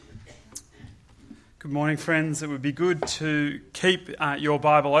Good morning, friends. It would be good to keep your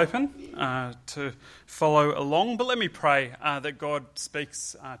Bible open to follow along. But let me pray that God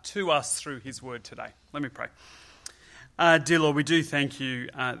speaks to us through his word today. Let me pray. Dear Lord, we do thank you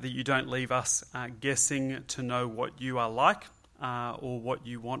that you don't leave us guessing to know what you are like or what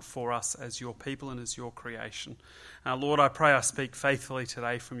you want for us as your people and as your creation. Lord, I pray I speak faithfully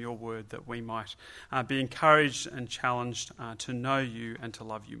today from your word that we might be encouraged and challenged to know you and to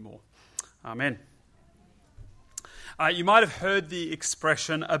love you more. Amen. You might have heard the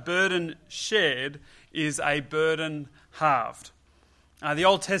expression, a burden shared is a burden halved. The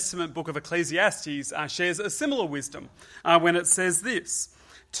Old Testament book of Ecclesiastes shares a similar wisdom when it says this: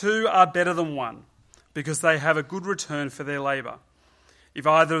 two are better than one, because they have a good return for their labour. If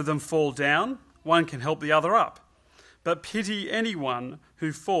either of them fall down, one can help the other up. But pity anyone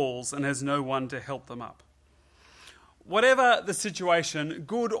who falls and has no one to help them up. Whatever the situation,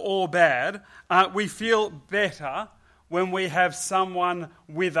 good or bad, we feel better when we have someone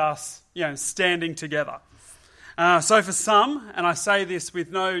with us, standing together. So for some, and I say this with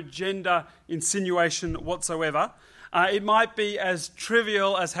no gender insinuation whatsoever, it might be as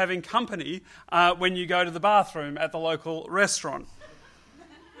trivial as having company when you go to the bathroom at the local restaurant.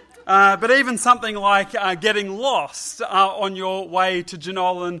 But even something like getting lost on your way to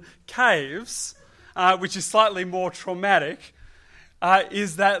Jenolan Caves, which is slightly more traumatic,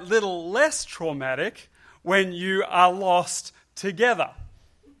 is that little less traumatic when you are lost together.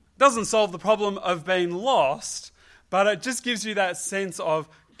 It doesn't solve the problem of being lost, but it just gives you that sense of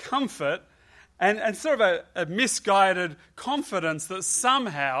comfort and sort of a misguided confidence that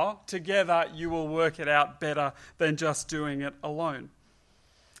somehow together you will work it out better than just doing it alone.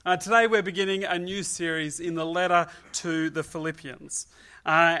 Today we're beginning a new series in the letter to the Philippians.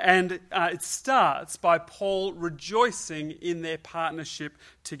 And it starts by Paul rejoicing in their partnership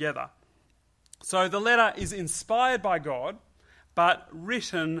together. So the letter is inspired by God, but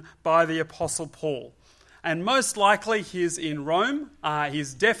written by the Apostle Paul. And most likely he's in Rome,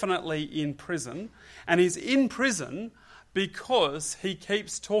 he's definitely in prison, and he's in prison because he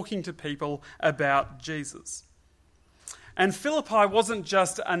keeps talking to people about Jesus. And Philippi wasn't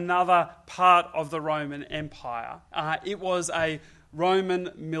just another part of the Roman Empire, it was a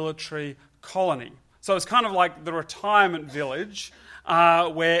Roman military colony. So it's kind of like the retirement village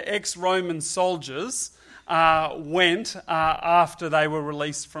where ex-Roman soldiers went after they were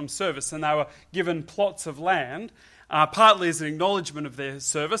released from service, and they were given plots of land, partly as an acknowledgement of their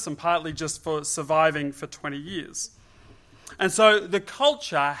service and partly just for surviving for 20 years. And so the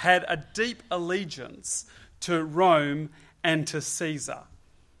culture had a deep allegiance to Rome and to Caesar.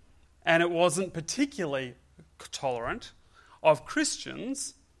 And it wasn't particularly tolerant of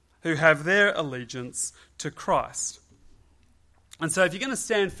Christians who have their allegiance to Christ. And so if you're going to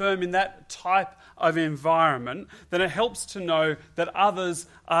stand firm in that type of environment, then it helps to know that others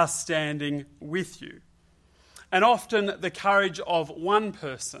are standing with you. And often the courage of one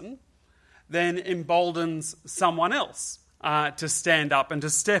person then emboldens someone else to stand up and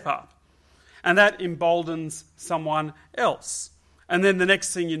to step up. And that emboldens someone else. And then the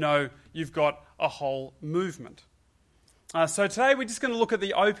next thing you know, you've got a whole movement. So today we're just going to look at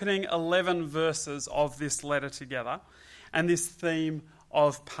the opening 11 verses of this letter together and this theme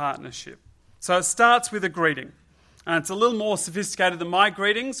of partnership. So it starts with a greeting. And it's a little more sophisticated than my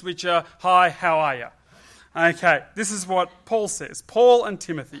greetings, which are, hi, how are you? Okay, this is what Paul says. Paul and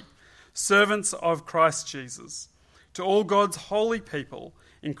Timothy, servants of Christ Jesus, to all God's holy people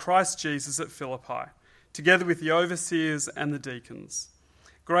in Christ Jesus at Philippi, together with the overseers and the deacons.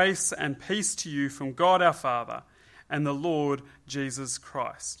 Grace and peace to you from God our Father and the Lord Jesus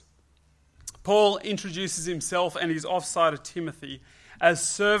Christ. Paul introduces himself and his offsider Timothy as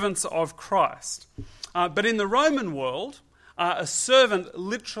servants of Christ. But in the Roman world, a servant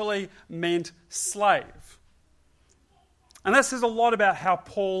literally meant slave. And that says a lot about how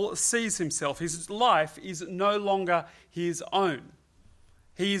Paul sees himself. His life is no longer his own.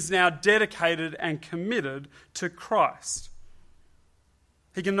 He is now dedicated and committed to Christ.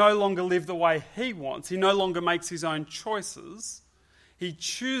 He can no longer live the way he wants. He no longer makes his own choices. He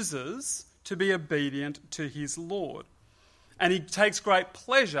chooses to be obedient to his Lord. And he takes great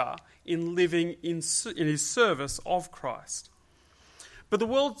pleasure in living in his service of Christ. But the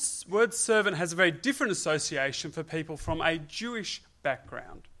word servant has a very different association for people from a Jewish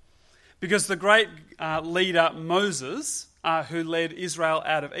background. Because the great leader Moses, who led Israel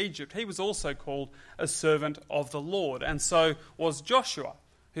out of Egypt, he was also called a servant of the Lord. And so was Joshua,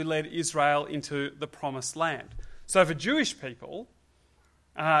 who led Israel into the promised land. So for Jewish people,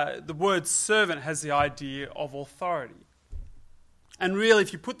 the word servant has the idea of authority. And really,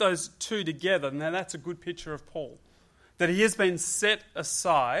 if you put those two together, then that's a good picture of Paul. That he has been set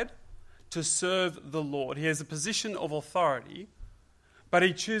aside to serve the Lord. He has a position of authority, but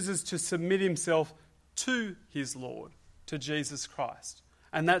he chooses to submit himself to his Lord, to Jesus Christ.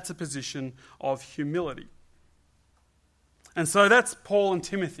 And that's a position of humility. And so that's Paul and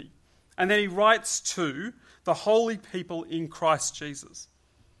Timothy. And then he writes to the holy people in Christ Jesus.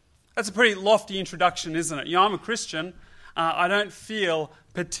 That's a pretty lofty introduction, isn't it? I'm a Christian. I don't feel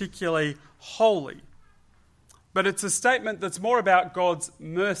particularly holy. But it's a statement that's more about God's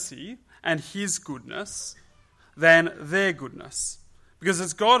mercy and his goodness than their goodness. Because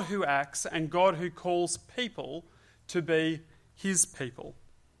it's God who acts and God who calls people to be his people.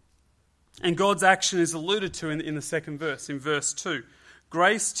 And God's action is alluded to in the second verse, in verse 2.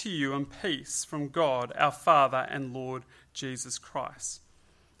 Grace to you and peace from God, our Father and Lord Jesus Christ.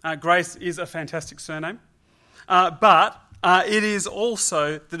 Grace is a fantastic surname, but it is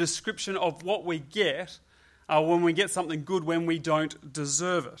also the description of what we get when we get something good when we don't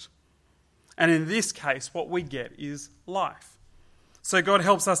deserve it. And in this case, what we get is life. So God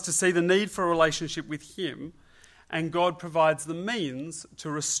helps us to see the need for a relationship with him, and God provides the means to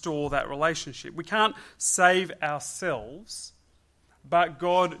restore that relationship. We can't save ourselves, but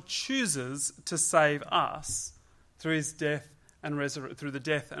God chooses to save us through his death and through the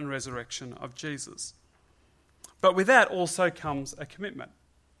death and resurrection of Jesus. But with that also comes a commitment.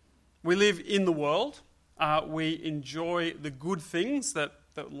 We live in the world. We enjoy the good things that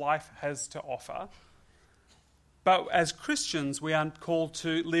life has to offer. But as Christians, we are called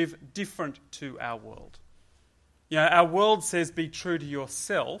to live different to our world. Our world says be true to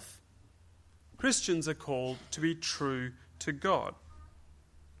yourself. Christians are called to be true to God.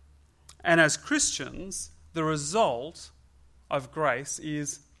 And as Christians, the result of grace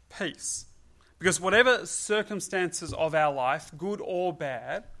is peace. Because whatever circumstances of our life, good or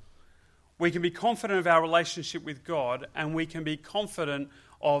bad, we can be confident of our relationship with God, and we can be confident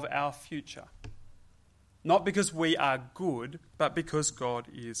of our future. Not because we are good, but because God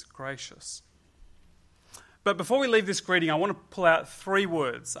is gracious. But before we leave this greeting, I want to pull out 3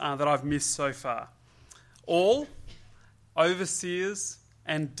 words that I've missed so far. All, overseers,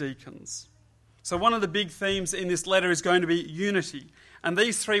 and deacons. So one of the big themes in this letter is going to be unity. And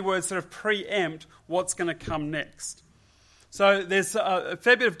these 3 words sort of preempt what's going to come next. So there's a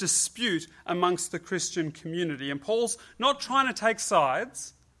fair bit of dispute amongst the Christian community. And Paul's not trying to take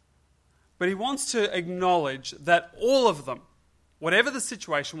sides, but he wants to acknowledge that all of them, whatever the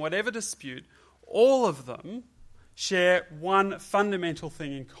situation, whatever dispute, all of them share one fundamental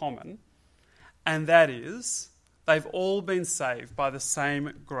thing in common, and that is they've all been saved by the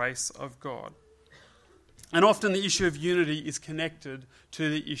same grace of God. And often the issue of unity is connected to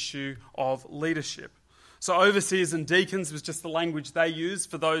the issue of leadership. So overseers and deacons was just the language they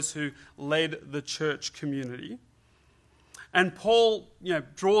used for those who led the church community. And Paul,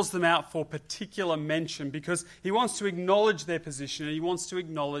 draws them out for particular mention because he wants to acknowledge their position and he wants to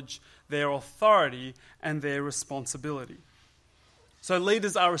acknowledge their authority and their responsibility. So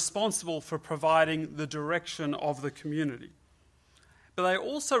leaders are responsible for providing the direction of the community. But they're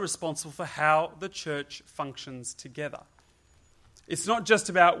also responsible for how the church functions together. It's not just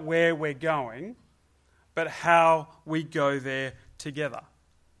about where we're going, but how we go there together.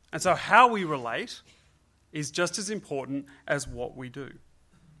 And so how we relate is just as important as what we do.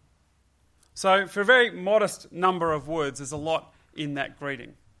 So for a very modest number of words, there's a lot in that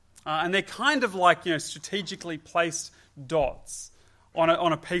greeting. And they're kind of like strategically placed dots on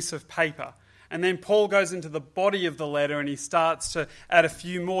a piece of paper. And then Paul goes into the body of the letter and he starts to add a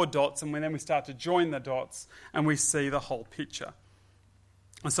few more dots, and then we start to join the dots and we see the whole picture.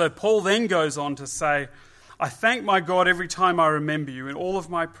 And so Paul then goes on to say, I thank my God every time I remember you in all of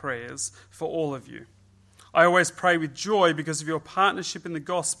my prayers for all of you. I always pray with joy because of your partnership in the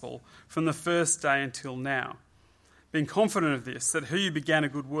gospel from the first day until now. Being confident of this, that who began a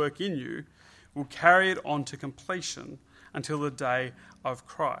good work in you will carry it on to completion until the day of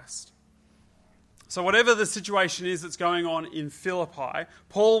Christ. So whatever the situation is that's going on in Philippi,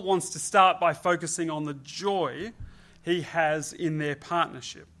 Paul wants to start by focusing on the joy he has in their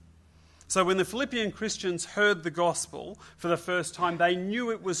partnership. So when the Philippian Christians heard the gospel for the first time, they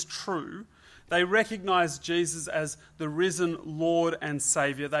knew it was true. They recognized Jesus as the risen Lord and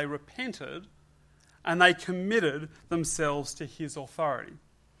Saviour. They repented and they committed themselves to his authority.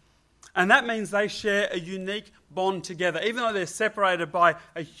 And that means they share a unique bond together. Even though they're separated by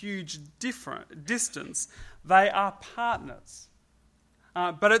a huge distance, they are partners.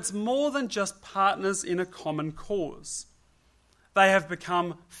 But it's more than just partners in a common cause. They have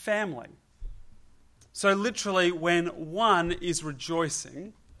become family. So literally, when one is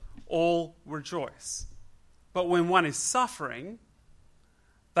rejoicing, all rejoice. But when one is suffering,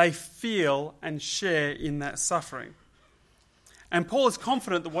 they feel and share in that suffering. And Paul is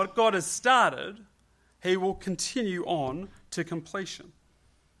confident that what God has started, he will continue on to completion.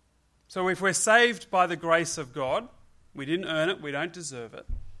 So if we're saved by the grace of God, we didn't earn it, we don't deserve it,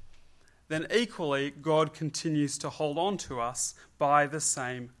 then equally God continues to hold on to us by the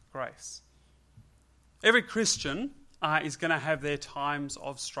same grace. Every Christian is going to have their times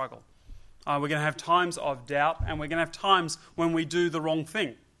of struggle. We're going to have times of doubt, and we're going to have times when we do the wrong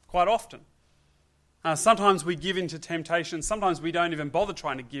thing, quite often. Sometimes we give in to temptation. Sometimes we don't even bother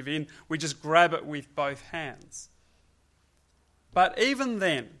trying to give in. We just grab it with both hands. But even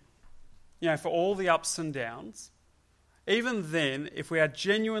then, for all the ups and downs, even then, if we are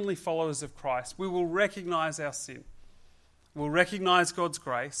genuinely followers of Christ, we will recognize our sin. We'll recognize God's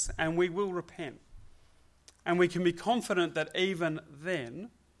grace, and we will repent. And we can be confident that even then,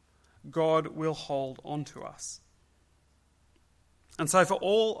 God will hold on to us. And so for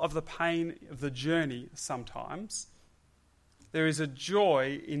all of the pain of the journey sometimes, there is a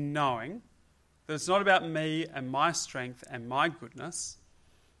joy in knowing that it's not about me and my strength and my goodness.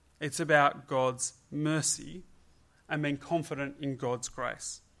 It's about God's mercy and being confident in God's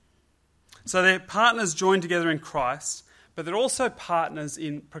grace. So they're partners joined together in Christ, but they're also partners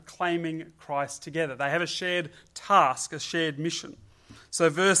in proclaiming Christ together. They have a shared task, a shared mission. So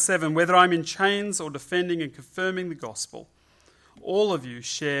verse 7, whether I'm in chains or defending and confirming the gospel, all of you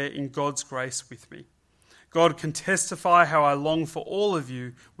share in God's grace with me. God can testify how I long for all of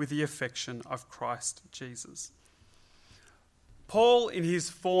you with the affection of Christ Jesus. Paul, in his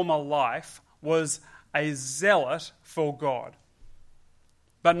former life, was a zealot for God,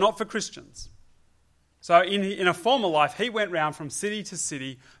 but not for Christians. So in a former life, he went round from city to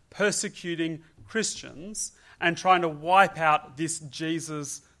city persecuting Christians and trying to wipe out this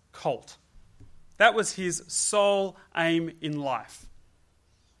Jesus cult. That was his sole aim in life.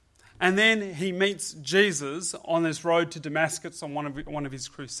 And then he meets Jesus on this road to Damascus on one of his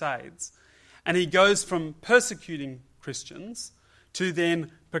crusades. And he goes from persecuting Christians to then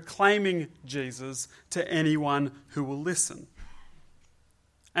proclaiming Jesus to anyone who will listen.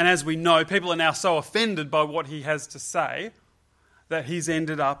 And as we know, people are now so offended by what he has to say that he's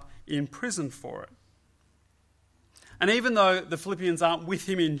ended up in prison for it. And even though the Philippians aren't with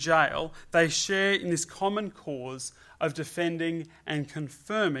him in jail, they share in this common cause of defending and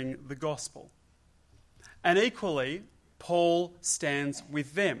confirming the gospel. And equally, Paul stands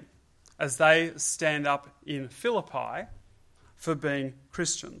with them as they stand up in Philippi for being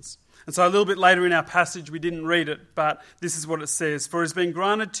Christians. And so a little bit later in our passage, we didn't read it, but this is what it says. For it has been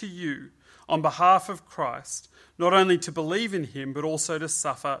granted to you on behalf of Christ, not only to believe in him, but also to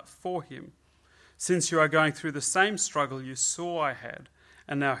suffer for him, since you are going through the same struggle you saw I had,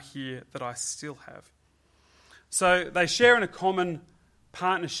 and now hear that I still have. So they share in a common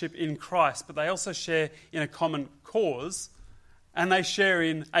partnership in Christ, but they also share in a common cause, and they share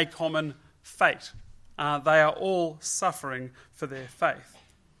in a common fate. They are all suffering for their faith.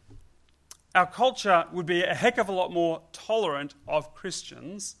 Our culture would be a heck of a lot more tolerant of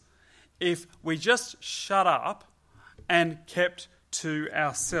Christians if we just shut up and kept to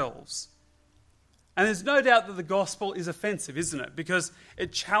ourselves. And there's no doubt that the gospel is offensive, isn't it? Because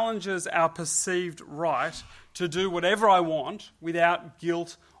it challenges our perceived right to do whatever I want without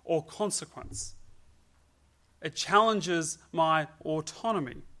guilt or consequence. It challenges my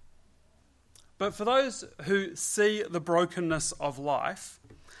autonomy. But for those who see the brokenness of life,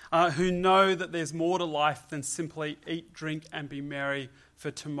 who know that there's more to life than simply eat, drink, and be merry,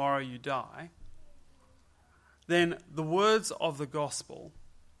 for tomorrow you die, then the words of the gospel,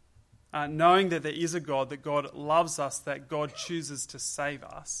 knowing that there is a God, that God loves us, that God chooses to save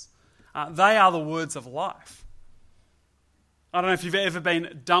us, they are the words of life. I don't know if you've ever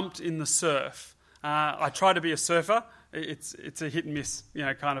been dumped in the surf. I try to be a surfer. It's a hit and miss,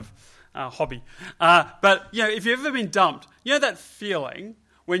 kind of hobby. But if you've ever been dumped, that feeling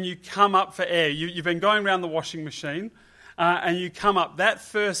when you come up for air. You've been going around the washing machine, and you come up, that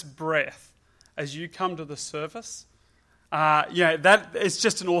first breath as you come to the surface. That it's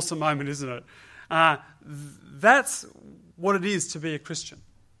just an awesome moment, isn't it? That's what it is to be a Christian.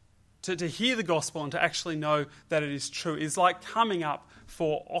 To hear the gospel and to actually know that it is true is like coming up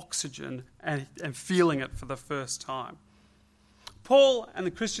for oxygen and feeling it for the first time. Paul and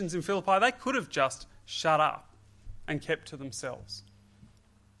the Christians in Philippi, they could have just shut up and kept to themselves.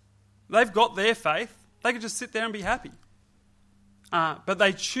 They've got their faith. They could just sit there and be happy. But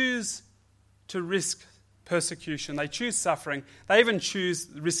they choose to risk persecution. They choose suffering. They even choose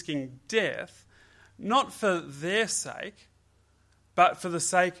risking death, not for their sake, but for the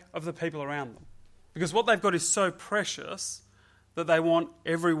sake of the people around them. Because what they've got is so precious that they want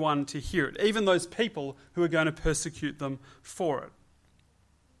everyone to hear it, even those people who are going to persecute them for it.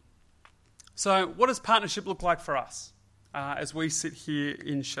 So what does partnership look like for us as we sit here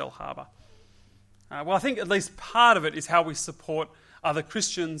in Shellharbour? Well, I think at least part of it is how we support other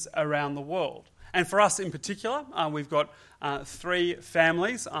Christians around the world. And for us in particular, we've got 3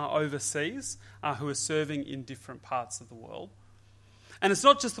 families overseas who are serving in different parts of the world. And it's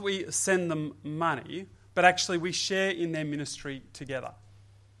not just that we send them money, but actually we share in their ministry together.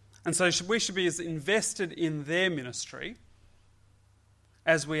 And so we should be as invested in their ministry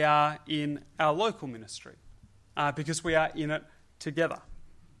as we are in our local ministry, because we are in it together.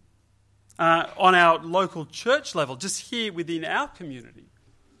 On our local church level, just here within our community,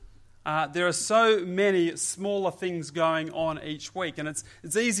 there are so many smaller things going on each week, and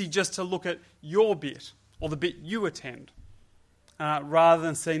it's easy just to look at your bit or the bit you attend, rather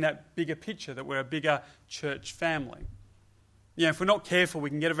than seeing that bigger picture, that we're a bigger church family. If we're not careful,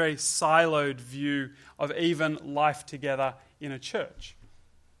 we can get a very siloed view of even life together in a church.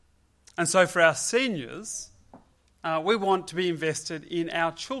 And so for our seniors, we want to be invested in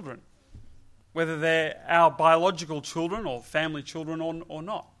our children, whether they're our biological children or family children or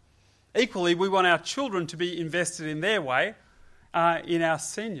not. Equally, we want our children to be invested in their way in our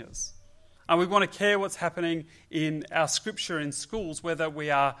seniors. And we want to care what's happening in our scripture in schools, whether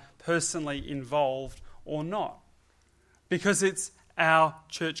we are personally involved or not. Because it's our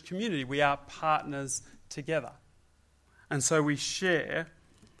church community. We are partners together. And so we share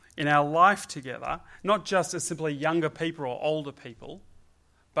in our life together, not just as simply younger people or older people,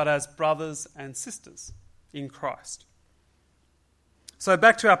 but as brothers and sisters in Christ. So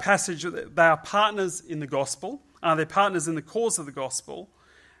back to our passage, they are partners in the gospel. They're partners in the cause of the gospel.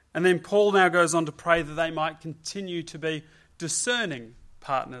 And then Paul now goes on to pray that they might continue to be discerning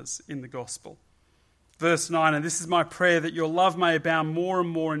partners in the gospel. Verse 9, and this is my prayer, that your love may abound more and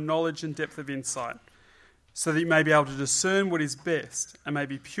more in knowledge and depth of insight, so that you may be able to discern what is best and may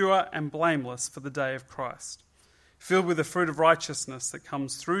be pure and blameless for the day of Christ, filled with the fruit of righteousness that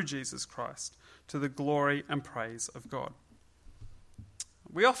comes through Jesus Christ, to the glory and praise of God.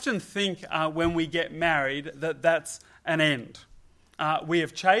 We often think when we get married that that's an end. We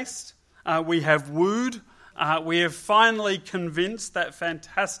have chased, we have wooed, we have finally convinced that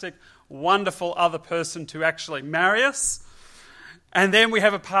fantastic, wonderful other person to actually marry us, and then we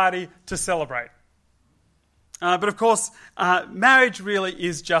have a party to celebrate. But of course, marriage really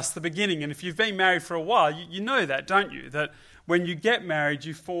is just the beginning, and if you've been married for a while, you know that, don't you? That when you get married,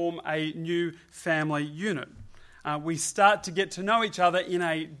 you form a new family unit. We start to get to know each other in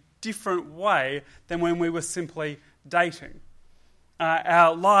a different way than when we were simply dating.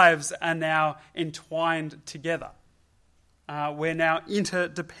 Our lives are now entwined together. We're now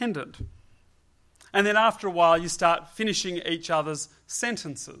interdependent. And then after a while, you start finishing each other's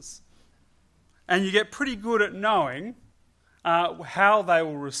sentences. And you get pretty good at knowing how they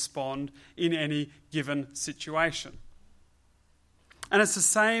will respond in any given situation. And it's the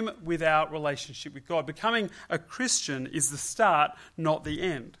same with our relationship with God. Becoming a Christian is the start, not the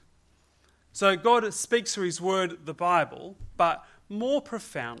end. So God speaks through his word, the Bible, but more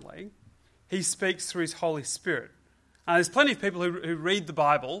profoundly, he speaks through his Holy Spirit. There's plenty of people who read the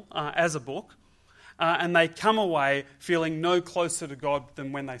Bible as a book, and they come away feeling no closer to God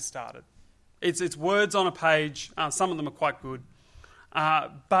than when they started. It's words on a page. Some of them are quite good.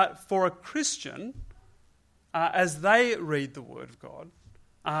 But for a Christian, as they read the Word of God,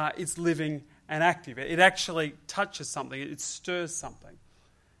 it's living and active. It actually touches something. It stirs something.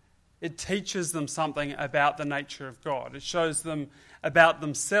 It teaches them something about the nature of God. It shows them about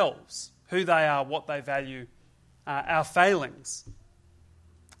themselves, who they are, what they value, our failings,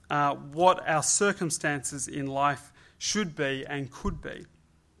 what our circumstances in life should be and could be.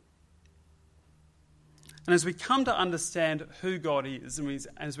 And as we come to understand who God is, and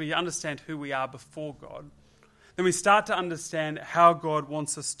as we understand who we are before God, then we start to understand how God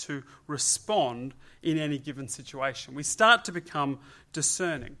wants us to respond in any given situation. We start to become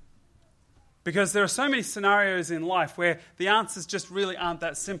discerning. Because there are so many scenarios in life where the answers just really aren't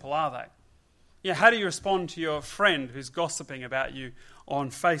that simple, are they? How do you respond to your friend who's gossiping about you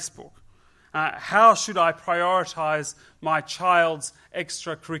on Facebook? How should I prioritise my child's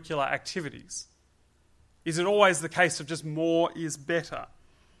extracurricular activities? Is it always the case of just more is better?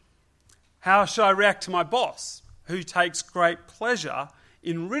 How should I react to my boss, who takes great pleasure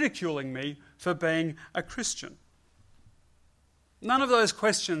in ridiculing me for being a Christian? None of those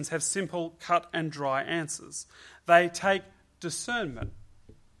questions have simple, cut and dry answers. They take discernment.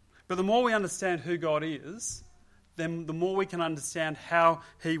 But the more we understand who God is, then the more we can understand how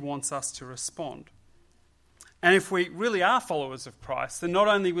he wants us to respond. And if we really are followers of Christ, then not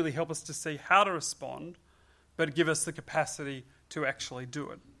only will he help us to see how to respond, but give us the capacity to actually do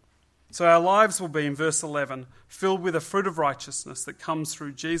it. So our lives will be, in verse 11, filled with a fruit of righteousness that comes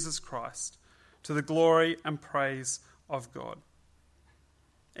through Jesus Christ to the glory and praise of God.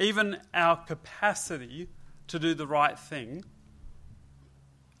 Even our capacity to do the right thing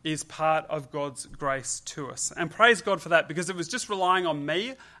is part of God's grace to us. And praise God for that, because if it was just relying on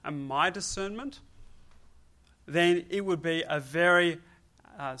me and my discernment, then it would be a very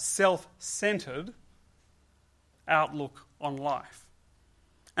self-centered outlook on life.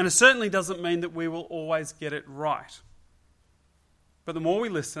 And it certainly doesn't mean that we will always get it right. But the more we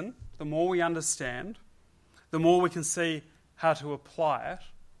listen, the more we understand, the more we can see how to apply it.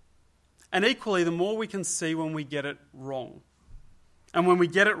 And equally, the more we can see when we get it wrong. And when we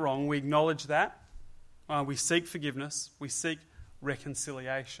get it wrong, we acknowledge that. We seek forgiveness. We seek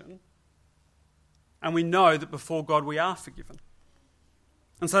reconciliation. And we know that before God we are forgiven.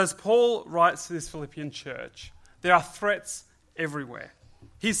 And so as Paul writes to this Philippian church, there are threats everywhere.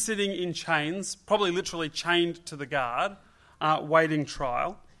 He's sitting in chains, probably literally chained to the guard, waiting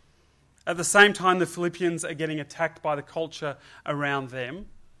trial. At the same time, the Philippians are getting attacked by the culture around them.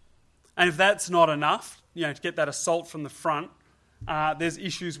 And if that's not enough, to get that assault from the front, there's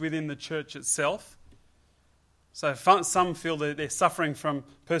issues within the church itself. So some feel that they're suffering from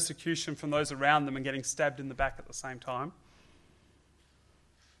persecution from those around them and getting stabbed in the back at the same time.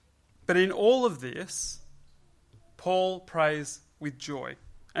 But in all of this, Paul prays with joy,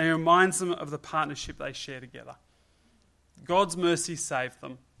 and he reminds them of the partnership they share together. God's mercy saved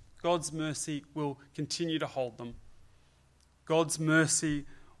them. God's mercy will continue to hold them. God's mercy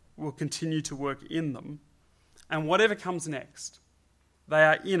will continue to work in them. And whatever comes next, they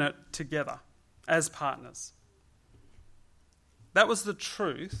are in it together as partners. That was the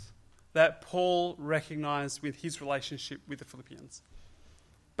truth that Paul recognized with his relationship with the Philippians.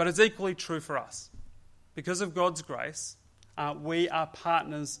 But it's equally true for us. Because of God's grace, we are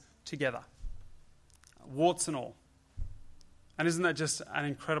partners together, warts and all. And isn't that just an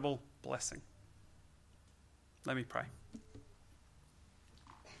incredible blessing? Let me pray.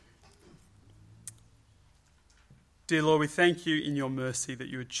 Dear Lord, we thank you in your mercy that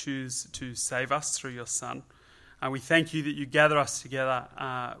you would choose to save us through your Son. We thank you that you gather us together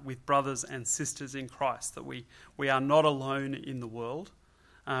with brothers and sisters in Christ, that we are not alone in the world,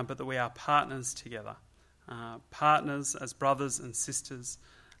 but that we are partners together. Partners as brothers and sisters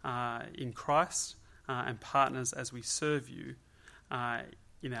in Christ, and partners as we serve you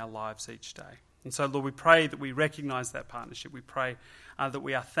in our lives each day. And so, Lord, we pray that we recognise that partnership. We pray that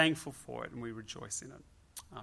we are thankful for it and we rejoice in it.